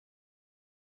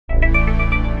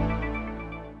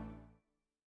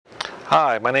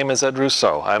Hi, my name is Ed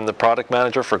Rousseau. I'm the product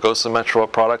manager for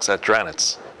DranetzUSA products at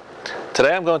Dranetz.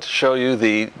 Today I'm going to show you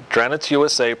the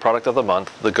DranetzUSA product of the month,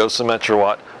 the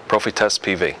DranetzUSA ProfiTest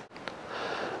PV.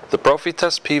 The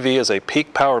ProfiTest PV is a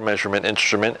peak power measurement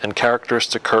instrument and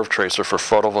characteristic curve tracer for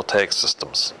photovoltaic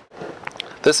systems.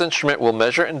 This instrument will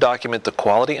measure and document the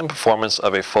quality and performance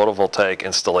of a photovoltaic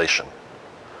installation.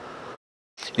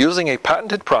 Using a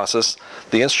patented process,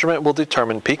 the instrument will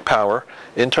determine peak power,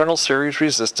 internal series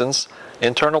resistance,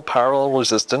 internal parallel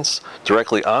resistance,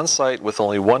 directly on-site with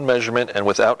only one measurement and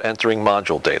without entering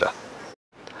module data.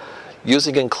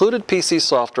 Using included PC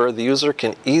software, the user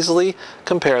can easily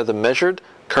compare the measured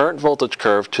current voltage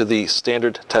curve to the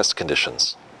standard test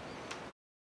conditions.